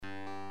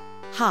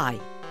Hi,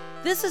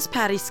 this is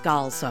Patty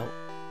Scalzo,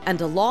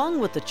 and along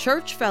with the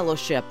Church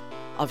Fellowship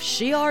of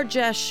Shear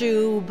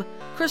Jashub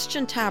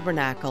Christian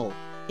Tabernacle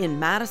in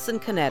Madison,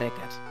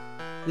 Connecticut,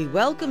 we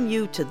welcome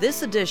you to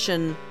this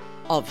edition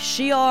of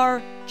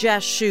Shear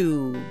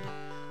Jashub,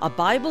 a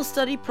Bible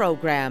study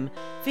program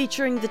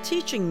featuring the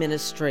teaching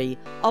ministry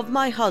of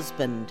my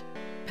husband,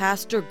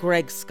 Pastor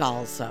Greg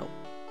Scalzo.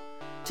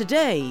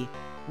 Today,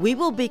 we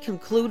will be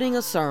concluding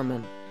a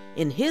sermon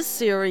in his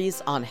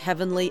series on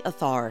heavenly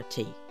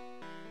authority.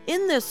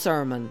 In this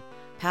sermon,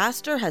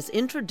 Pastor has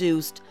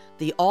introduced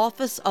the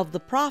office of the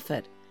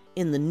prophet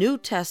in the New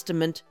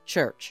Testament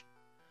church.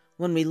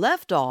 When we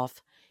left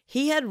off,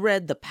 he had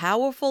read the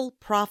powerful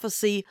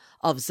prophecy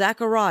of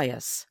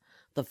Zacharias,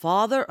 the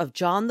father of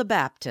John the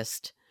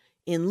Baptist,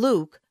 in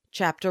Luke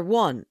chapter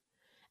 1,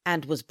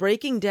 and was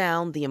breaking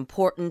down the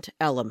important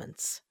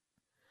elements.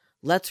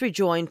 Let's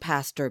rejoin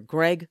Pastor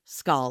Greg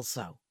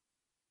Scalzo.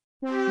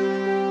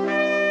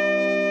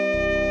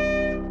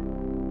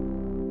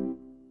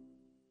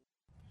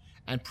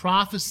 And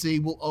prophecy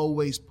will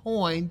always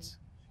point,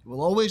 it will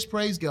always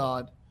praise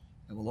God,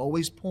 and will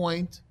always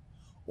point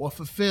or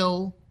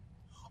fulfill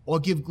or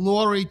give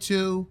glory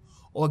to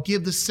or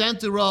give the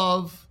center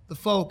of the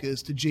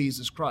focus to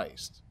Jesus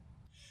Christ,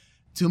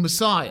 to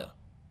Messiah,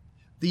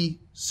 the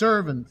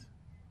servant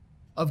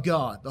of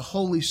God, the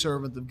holy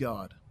servant of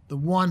God, the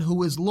one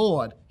who is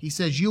Lord. He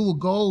says, you will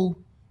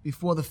go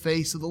before the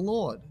face of the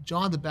Lord.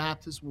 John the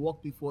Baptist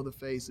walked before the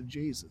face of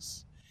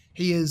Jesus.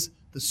 He is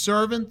the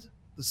servant,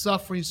 the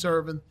suffering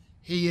servant.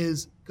 He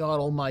is God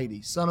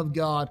Almighty, Son of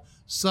God,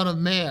 Son of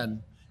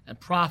Man. And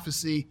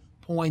prophecy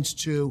points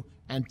to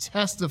and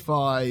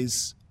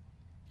testifies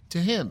to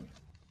him.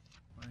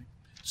 Right?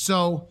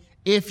 So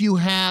if you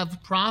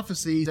have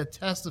prophecy that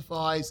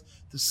testifies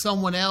to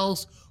someone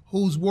else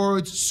whose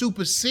words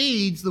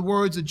supersedes the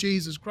words of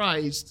Jesus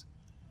Christ,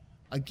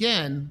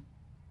 again,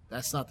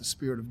 that's not the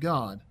Spirit of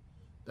God.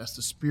 That's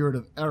the spirit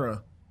of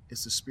error.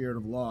 It's the spirit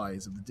of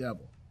lies of the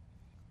devil.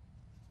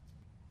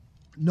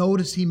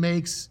 Notice he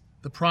makes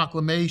the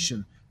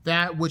proclamation,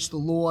 that which the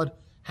Lord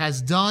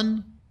has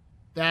done,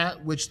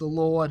 that which the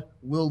Lord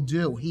will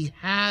do. He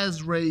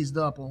has raised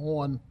up a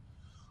horn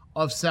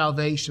of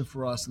salvation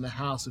for us in the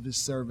house of his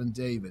servant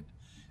David.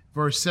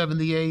 Verse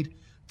 78,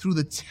 through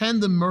the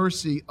tender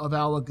mercy of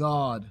our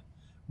God,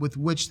 with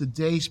which the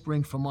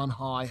dayspring from on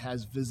high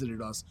has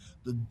visited us.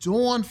 The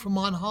dawn from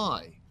on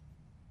high,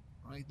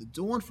 right? The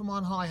dawn from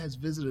on high has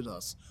visited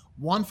us.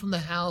 One from the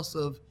house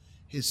of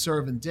his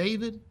servant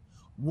David,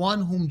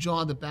 one whom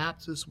John the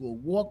Baptist will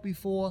walk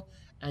before,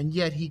 and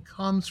yet he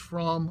comes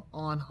from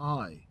on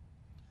high.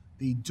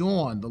 The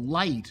dawn, the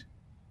light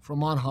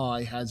from on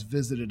high has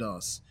visited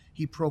us.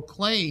 He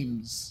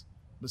proclaims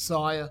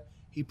Messiah.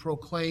 He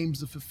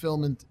proclaims the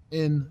fulfillment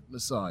in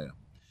Messiah.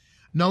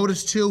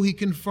 Notice, too, he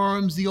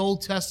confirms the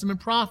Old Testament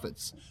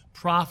prophets.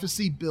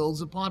 Prophecy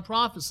builds upon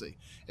prophecy.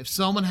 If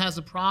someone has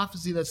a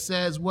prophecy that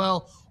says,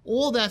 well,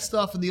 all that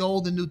stuff in the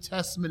Old and New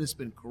Testament has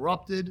been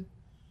corrupted,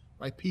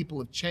 right? People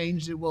have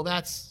changed it. Well,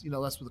 that's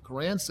what the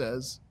Quran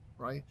says,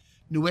 right?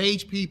 New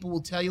Age people will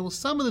tell you, well,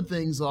 some of the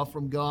things are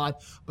from God,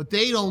 but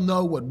they don't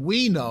know what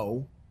we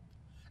know.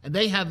 And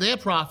they have their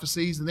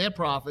prophecies and their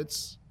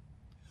prophets,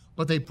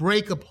 but they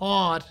break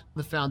apart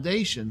the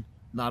foundation,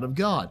 not of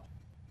God.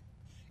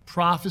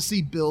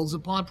 Prophecy builds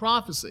upon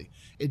prophecy.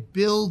 It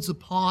builds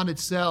upon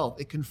itself.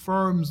 It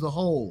confirms the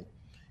whole.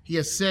 He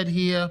has said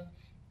here,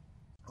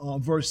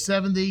 verse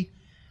 70,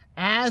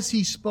 as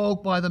he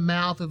spoke by the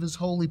mouth of his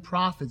holy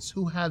prophets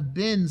who have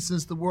been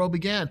since the world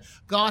began.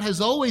 God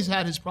has always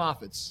had his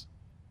prophets,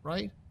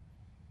 right?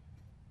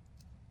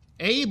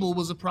 Abel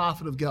was a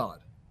prophet of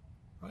God,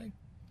 right?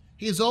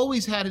 He has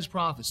always had his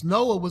prophets.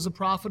 Noah was a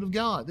prophet of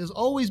God. There's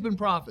always been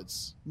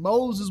prophets.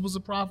 Moses was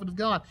a prophet of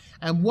God.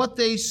 And what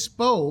they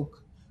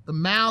spoke, the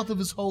mouth of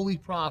his holy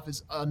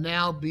prophets, are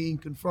now being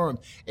confirmed.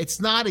 It's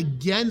not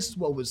against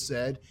what was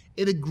said.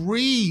 It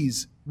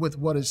agrees with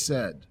what is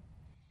said.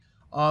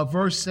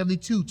 Verse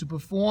 72, to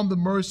perform the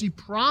mercy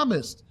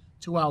promised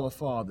to our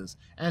fathers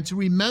and to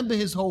remember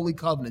his holy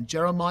covenant.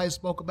 Jeremiah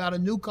spoke about a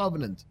new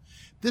covenant.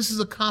 This is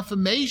a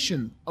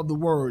confirmation of the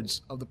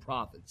words of the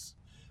prophets,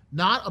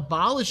 not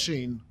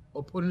abolishing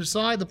or putting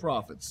aside the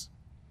prophets.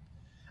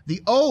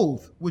 The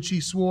oath which he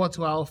swore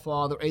to our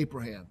father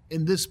Abraham,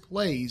 in this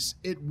place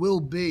it will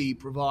be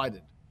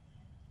provided.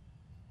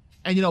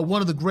 And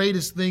one of the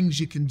greatest things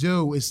you can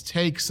do is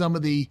take some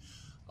of the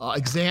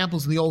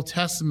examples in the Old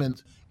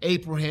Testament,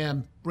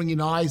 Abraham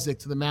bringing Isaac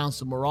to the Mount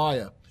of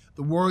Moriah,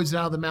 the words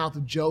out of the mouth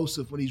of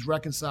Joseph when he's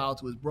reconciled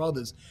to his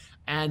brothers,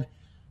 and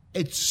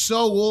it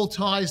so all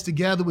ties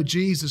together with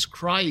Jesus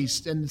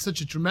Christ, and in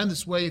such a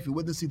tremendous way if you're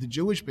witnessing the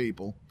Jewish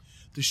people,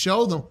 to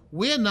show them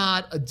we're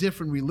not a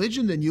different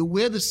religion than you.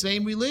 We're the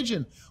same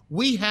religion.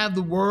 We have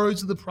the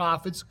words of the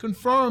prophets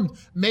confirmed,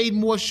 made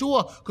more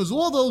sure, because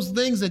all those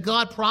things that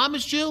God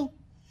promised you,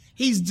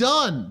 he's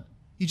done.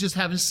 You just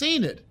haven't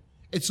seen it.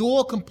 It's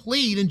all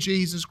complete in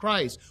Jesus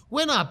Christ.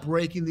 We're not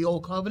breaking the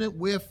old covenant.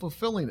 We're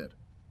fulfilling it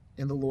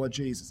in the Lord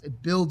Jesus.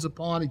 It builds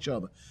upon each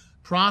other.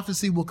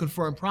 Prophecy will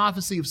confirm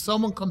prophecy. If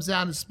someone comes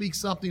out and speaks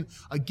something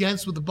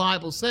against what the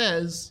Bible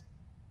says,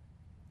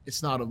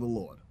 it's not of the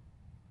Lord.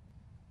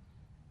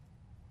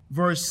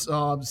 Verse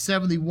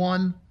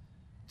 71,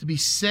 to be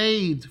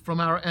saved from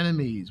our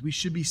enemies. We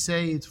should be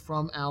saved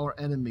from our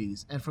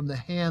enemies and from the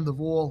hand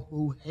of all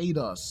who hate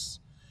us,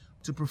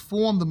 to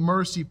perform the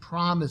mercy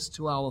promised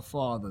to our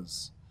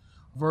fathers.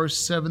 Verse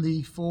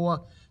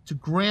 74, to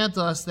grant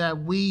us that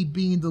we,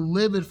 being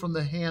delivered from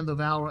the hand of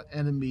our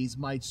enemies,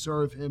 might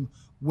serve him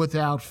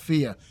without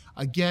fear.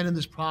 Again, in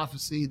this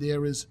prophecy,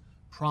 there is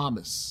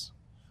promise.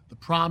 The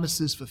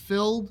promise is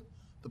fulfilled.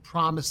 The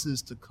promise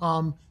is to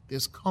come.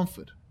 There's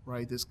comfort,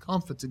 right? There's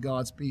comfort to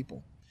God's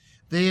people.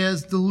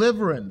 There's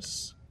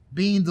deliverance,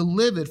 being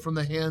delivered from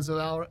the hands of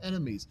our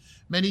enemies.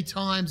 Many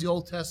times the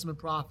Old Testament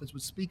prophets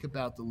would speak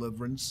about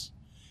deliverance,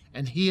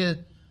 and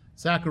here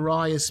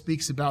Zechariah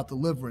speaks about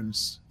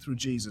deliverance through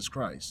Jesus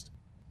Christ.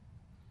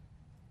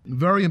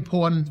 Very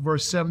important,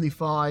 verse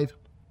 75,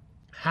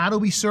 how do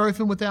we serve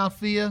him without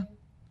fear?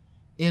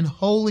 In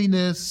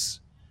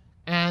holiness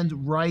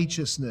and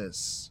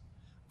righteousness.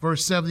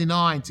 Verse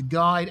 79, to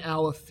guide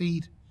our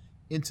feet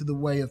into the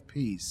way of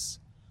peace.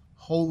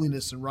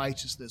 Holiness and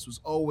righteousness was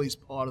always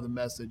part of the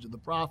message of the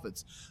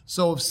prophets.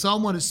 So if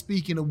someone is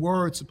speaking a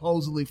word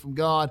supposedly from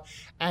God,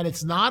 and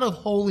it's not of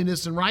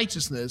holiness and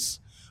righteousness,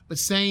 but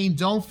saying,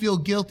 don't feel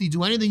guilty,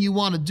 do anything you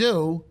want to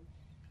do,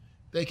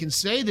 they can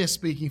say they're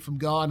speaking from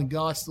God and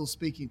God's still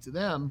speaking to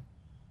them,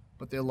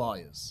 but they're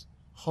liars.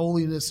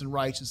 Holiness and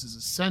righteousness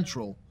is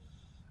central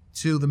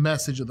to the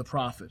message of the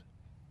prophet.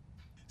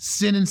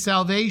 Sin and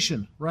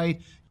salvation,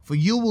 right? For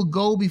you will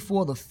go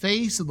before the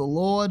face of the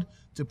Lord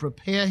to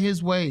prepare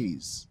his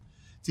ways,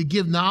 to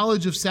give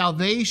knowledge of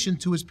salvation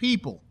to his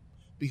people.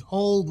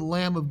 Behold the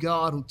Lamb of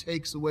God who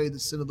takes away the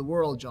sin of the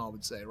world, John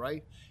would say,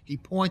 right? He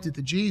pointed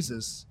to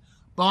Jesus.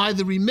 By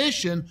the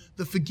remission,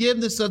 the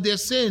forgiveness of their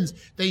sins.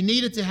 They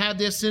needed to have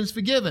their sins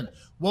forgiven.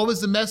 What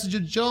was the message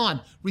of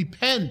John?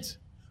 Repent.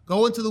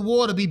 Go into the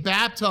water, be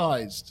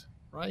baptized,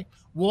 right?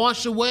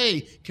 Wash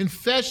away,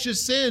 confess your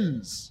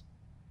sins,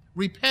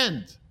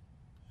 repent.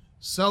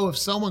 So if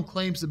someone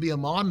claims to be a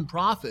modern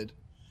prophet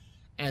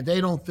and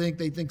they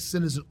think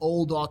sin is an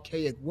old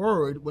archaic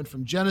word, went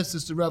from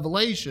Genesis to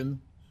Revelation,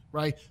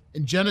 right?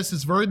 In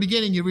Genesis, very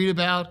beginning, you read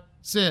about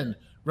sin.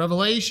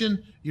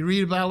 Revelation, you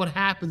read about what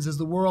happens as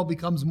the world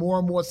becomes more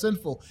and more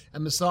sinful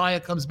and Messiah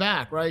comes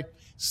back, right?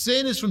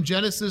 Sin is from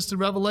Genesis to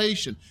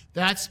Revelation.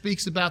 That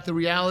speaks about the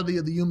reality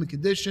of the human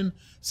condition.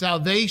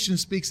 Salvation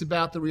speaks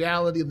about the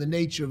reality of the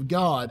nature of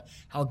God,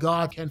 how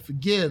God can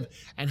forgive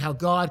and how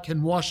God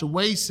can wash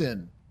away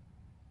sin.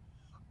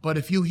 But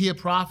if you hear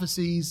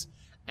prophecies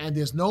and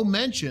there's no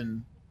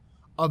mention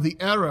of the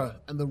error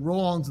and the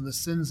wrongs and the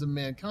sins of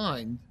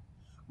mankind,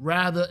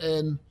 rather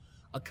than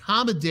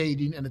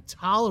accommodating and a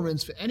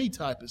tolerance for any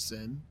type of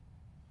sin,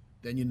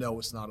 then you know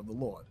it's not of the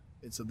Lord.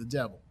 It's of the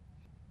devil.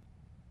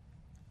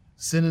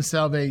 Sin and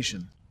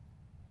salvation.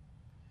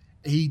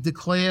 He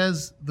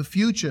declares the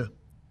future,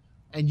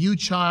 and you,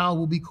 child,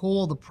 will be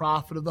called the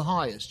prophet of the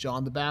highest,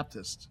 John the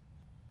Baptist,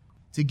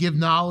 to give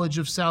knowledge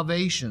of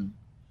salvation.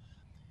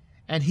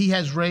 And he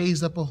has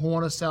raised up a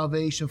horn of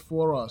salvation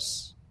for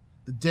us.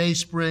 The day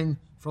spring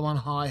from on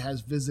high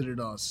has visited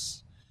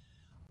us,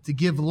 to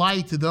give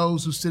light to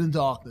those who sit in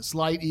darkness,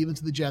 light even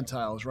to the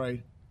Gentiles,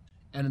 right?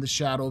 And in the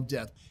shadow of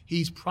death.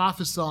 He's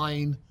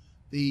prophesying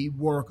the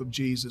work of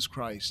Jesus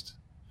Christ.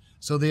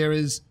 So there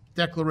is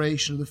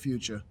declaration of the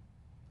future.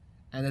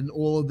 And in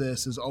all of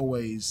this is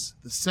always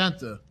the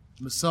center,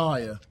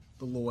 Messiah,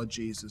 the Lord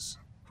Jesus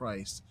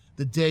Christ.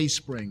 The day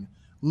spring,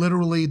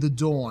 literally the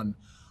dawn,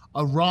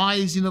 a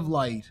rising of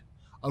light,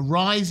 a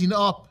rising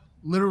up,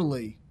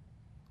 literally,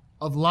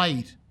 of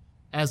light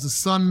as the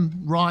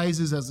sun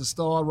rises, as the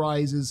star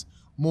rises,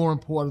 more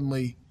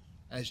importantly,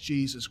 as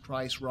Jesus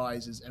Christ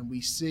rises, and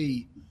we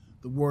see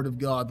the Word of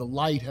God. The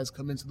light has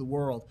come into the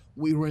world.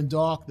 We were in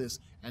darkness,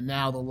 and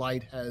now the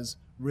light has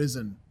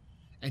risen.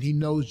 And he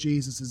knows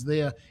Jesus is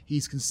there.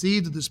 He's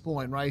conceived at this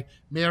point, right?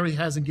 Mary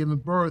hasn't given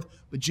birth,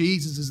 but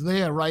Jesus is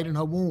there right in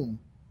her womb.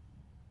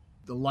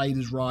 The light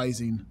is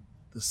rising.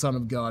 The Son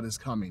of God is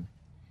coming.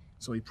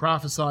 So he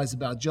prophesies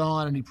about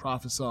John, and he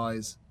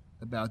prophesies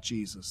about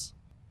Jesus.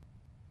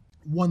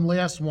 One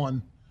last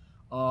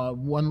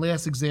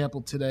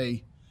example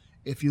today.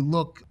 If you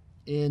look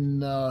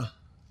in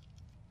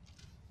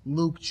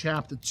Luke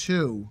chapter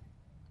 2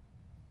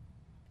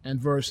 and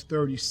verse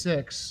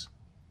 36,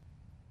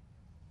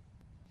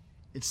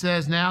 it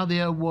says, now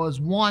there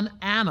was one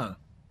Anna,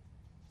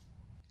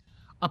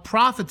 a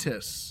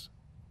prophetess,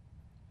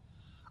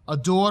 a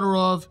daughter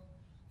of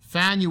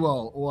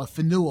Phanuel or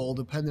Phanuel,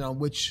 depending on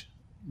which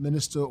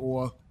minister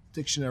or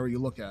dictionary you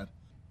look at,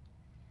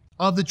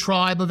 of the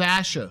tribe of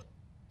Asher.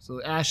 So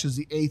Asher is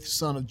the 8th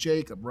son of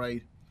Jacob,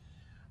 right?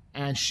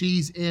 And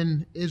she's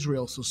in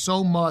Israel.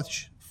 So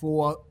much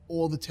for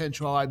all the 10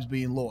 tribes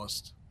being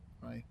lost,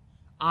 right?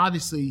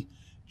 Obviously,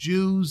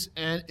 Jews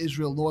and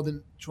Israel,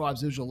 northern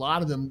tribes of Israel, a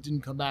lot of them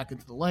didn't come back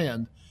into the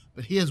land.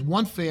 But here's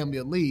one family,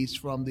 at least,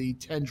 from the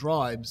 10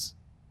 tribes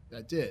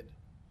that did.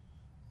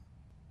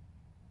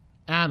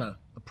 Anna,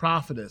 a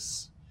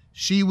prophetess.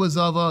 She was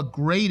of a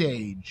great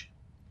age,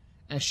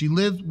 and she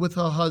lived with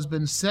her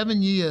husband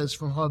 7 years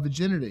from her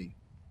virginity.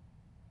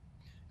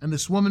 And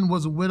this woman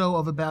was a widow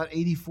of about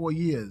 84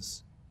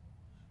 years,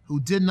 who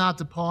did not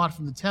depart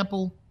from the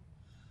temple,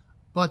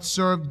 but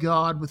served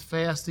God with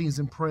fastings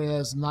and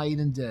prayers night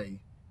and day.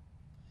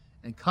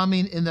 And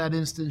coming in that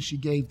instant, she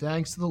gave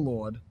thanks to the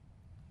Lord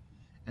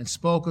and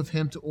spoke of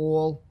him to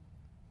all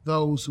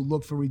those who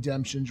look for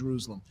redemption in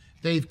Jerusalem.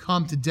 They've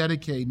come to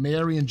dedicate.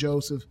 Mary and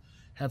Joseph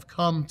have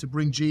come to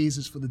bring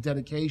Jesus for the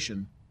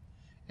dedication.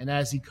 And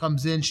as he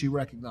comes in, she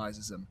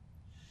recognizes him.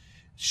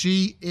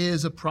 She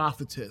is a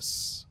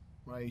prophetess,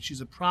 right?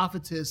 She's a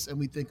prophetess, and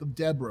we think of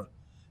Deborah,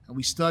 and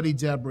we study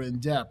Deborah in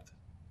depth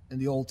in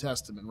the Old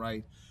Testament,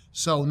 right?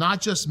 So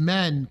not just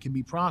men can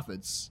be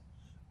prophets,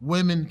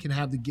 women can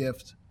have the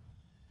gift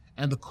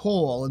and the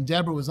call. And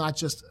Deborah was not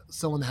just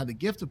someone that had the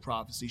gift of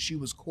prophecy, she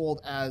was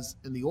called as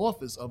in the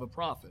office of a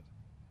prophet.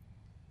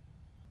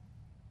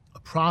 A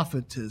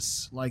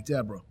prophetess like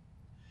Deborah.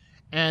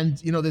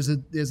 And, you know, there's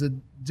a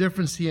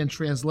difference here in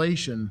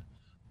translation.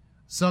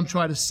 Some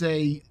try to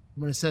say,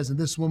 when it says, and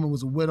this woman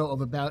was a widow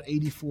of about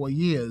 84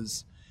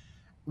 years,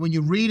 when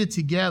you read it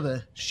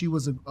together, she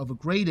was of a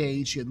great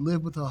age. She had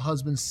lived with her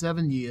husband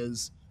 7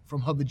 years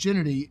from her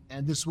virginity,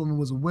 and this woman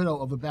was a widow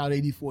of about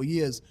 84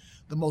 years.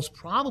 The most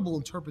probable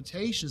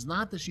interpretation is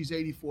not that she's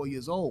 84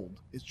 years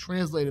old. It's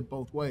translated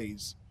both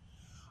ways.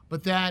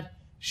 But that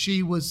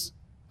she was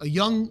a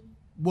young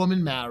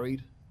woman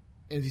married,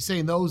 and if you say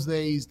in those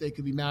days they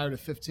could be married at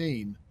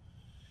 15,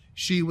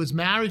 she was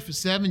married for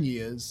 7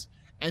 years,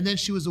 and then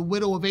she was a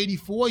widow of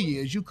 84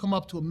 years. You come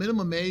up to a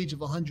minimum age of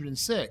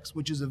 106,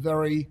 which is a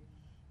very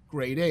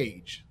great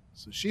age.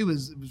 So it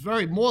was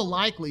very more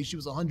likely she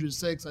was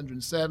 106,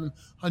 107,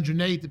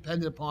 108,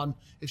 depending upon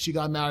if she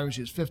got married when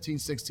she was 15,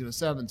 16, or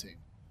 17.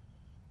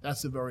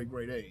 That's a very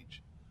great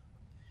age.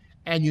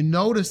 And you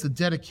notice the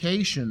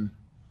dedication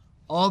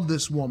of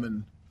this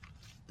woman,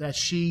 that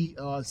she,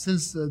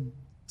 since the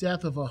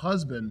death of her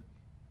husband,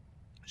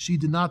 she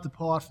did not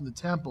depart from the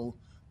temple,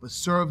 but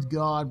served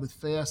God with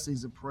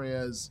fastings and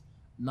prayers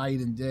night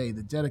and day.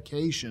 The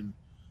dedication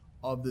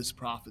of this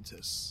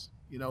prophetess.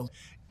 You know,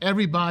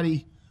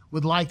 everybody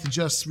would like to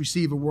just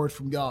receive a word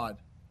from God.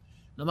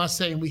 And I'm not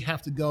saying we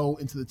have to go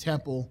into the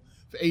temple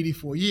for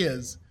 84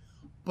 years,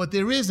 but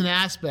there is an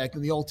aspect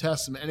in the Old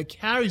Testament, and it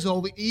carries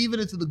over even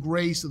into the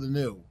grace of the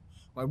New.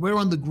 Right? We're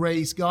on the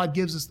grace. God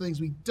gives us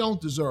things we don't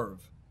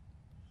deserve.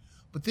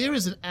 But there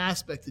is an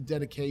aspect to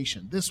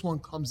dedication. This one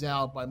comes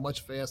out by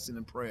much fasting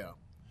and prayer.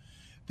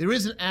 There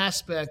is an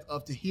aspect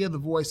of to hear the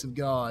voice of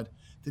God,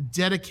 to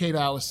dedicate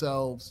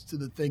ourselves to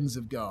the things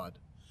of God,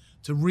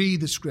 to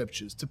read the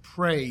scriptures, to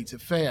pray, to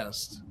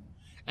fast.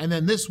 And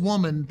then this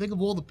woman, think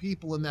of all the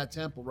people in that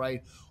temple,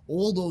 right?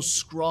 All those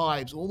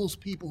scribes, all those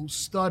people who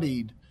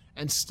studied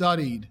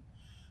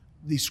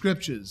the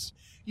scriptures.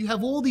 You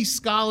have all these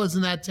scholars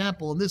in that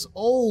temple, and this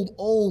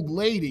old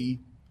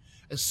lady,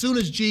 as soon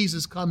as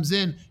Jesus comes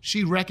in,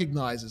 she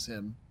recognizes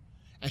him,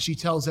 and she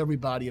tells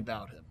everybody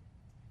about him.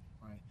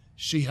 Right?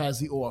 She has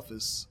the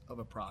office of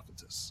a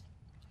prophetess.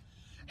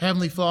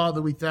 Heavenly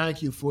Father, we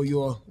thank you for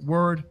your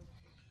word.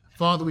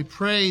 Father, we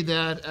pray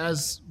that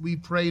as we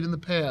prayed in the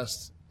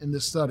past in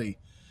this study,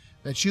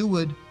 that you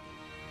would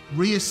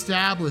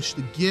reestablish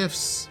the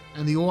gifts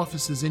and the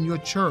offices in your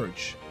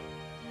church,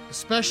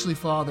 especially,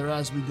 Father,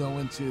 as we go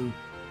into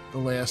the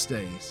last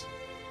days.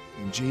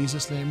 In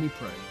Jesus' name we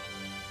pray.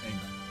 Amen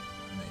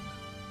and amen.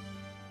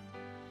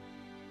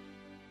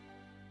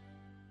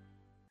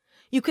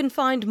 You can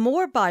find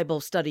more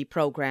Bible study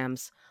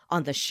programs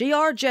on the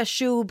Shear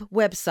Jashub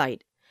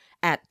website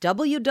at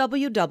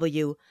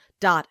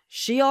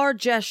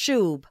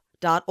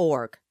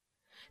www.shearjashub.org.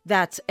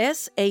 That's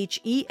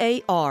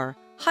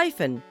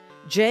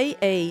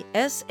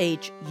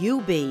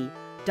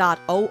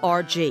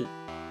SHEAR-JASHUB.org.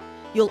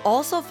 You'll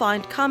also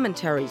find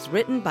commentaries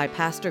written by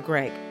Pastor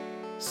Greg.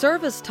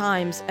 Service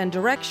times and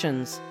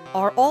directions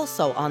are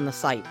also on the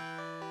site.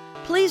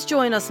 Please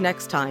join us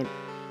next time,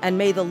 and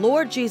may the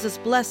Lord Jesus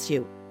bless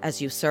you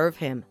as you serve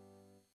him.